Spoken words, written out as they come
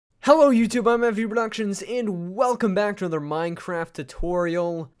Hello YouTube, I'm FV Productions, and welcome back to another Minecraft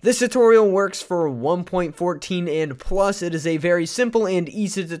tutorial. This tutorial works for 1.14 and plus. It is a very simple and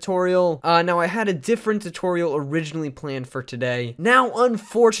easy tutorial. Now I had a different tutorial originally planned for today. Now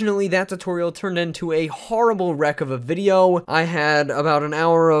unfortunately that tutorial turned into a horrible wreck of a video. I had about an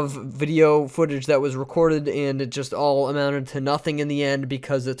hour of video footage that was recorded and it just all amounted to nothing in the end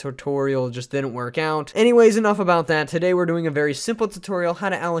because the tutorial just didn't work out. Anyways, enough about that. Today we're doing a very simple tutorial, how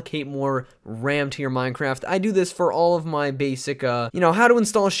to allocate more RAM to your Minecraft. I do this for all of my basic, how to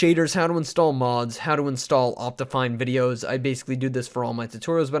install shaders, how to install mods, how to install Optifine videos. I basically do this for all my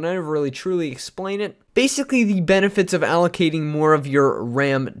tutorials, but I never really truly explain it. Basically, the benefits of allocating more of your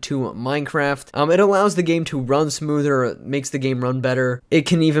RAM to Minecraft. It allows the game to run smoother, it makes the game run better. It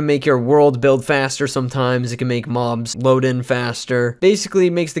can even make your world build faster sometimes. It can make mobs load in faster. Basically,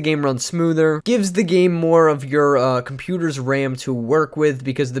 it makes the game run smoother. Gives the game more of your computer's RAM to work with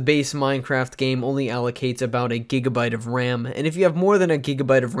because the base Minecraft game only allocates about a gigabyte of RAM. And if you have more than a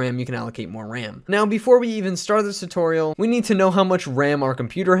gigabyte of RAM, you can allocate more RAM. Now, before we even start this tutorial, we need to know how much RAM our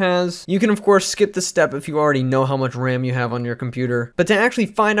computer has. You can, of course, skip the step if you already know how much RAM you have on your computer. But to actually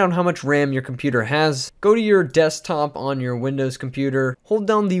find out how much RAM your computer has, go to your desktop on your Windows computer, hold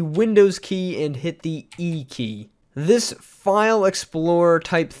down the Windows key and hit the E key. This file explorer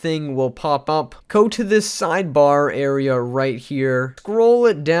type thing will pop up. Go to this sidebar area right here, scroll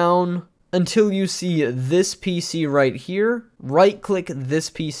it down until you see this PC right here, right click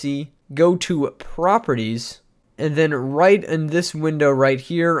this PC, go to properties, and then right in this window right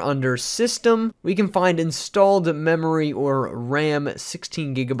here under system, we can find installed memory or RAM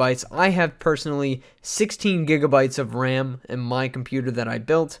 16 gigabytes. I have personally 16 gigabytes of RAM in my computer that I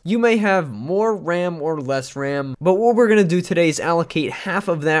built. You may have more RAM or less RAM, but what we're going to do today is allocate half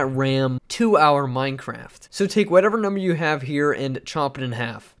of that RAM to our Minecraft. So take whatever number you have here and chop it in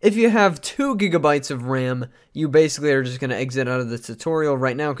half. If you have 2 gigabytes of RAM, you basically are just going to exit out of the tutorial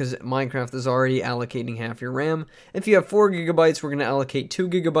right now because Minecraft is already allocating half your RAM. If you have 4 gigabytes, we're going to allocate 2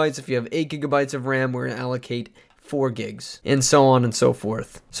 gigabytes. If you have 8 gigabytes of RAM, we're going to allocate 4 gigs, and so on and so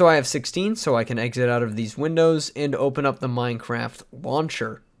forth. So I have 16, so I can exit out of these windows and open up the Minecraft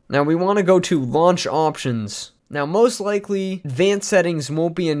launcher. Now we want to go to launch options. Now, most likely, advanced settings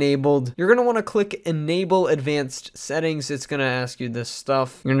won't be enabled. You're going to want to click enable advanced settings. It's going to ask you this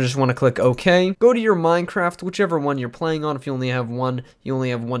stuff. You're going to just want to click OK. Go to your Minecraft, whichever one you're playing on. If you only have one, you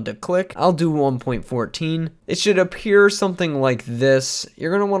only have one to click. I'll do 1.14. It should appear something like this.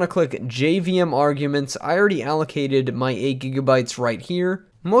 You're going to want to click JVM arguments. I already allocated my 8 gigabytes right here.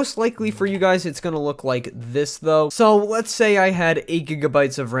 Most likely for you guys, it's going to look like this though. So let's say I had 8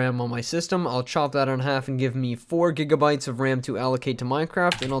 gigabytes of RAM on my system. I'll chop that in half and give me 4 gigabytes of RAM to allocate to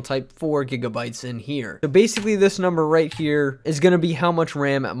Minecraft, and I'll type 4 gigabytes in here. So basically this number right here is going to be how much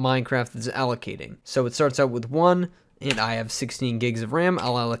RAM Minecraft is allocating. So it starts out with 1. And I have 16 gigs of RAM,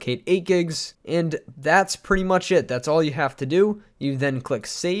 I'll allocate 8 gigs, and that's pretty much it. That's all you have to do. You then click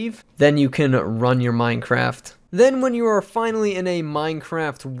save, then you can run your Minecraft. Then when you are finally in a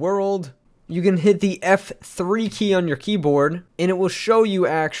Minecraft world, you can hit the F3 key on your keyboard, and it will show you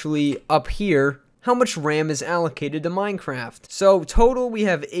actually up here how much RAM is allocated to Minecraft. So total we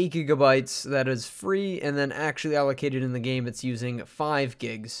have 8 gigabytes that is free, and then actually allocated in the game it's using 5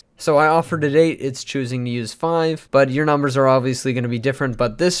 gigs. So I offered it 8, it's choosing to use 5, but your numbers are obviously going to be different.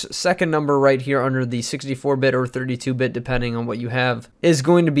 But this second number right here under the 64-bit or 32-bit, depending on what you have, is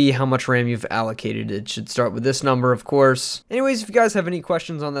going to be how much RAM you've allocated. It should start with this number, of course. Anyways, if you guys have any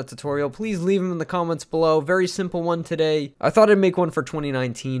questions on that tutorial, please leave them in the comments below. Very simple one today. I thought I'd make one for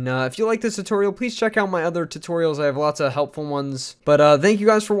 2019. If you like this tutorial, please check out my other tutorials. I have lots of helpful ones. But thank you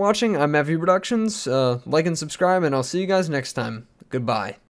guys for watching. I'm FV Productions. Like and subscribe, and I'll see you guys next time. Goodbye.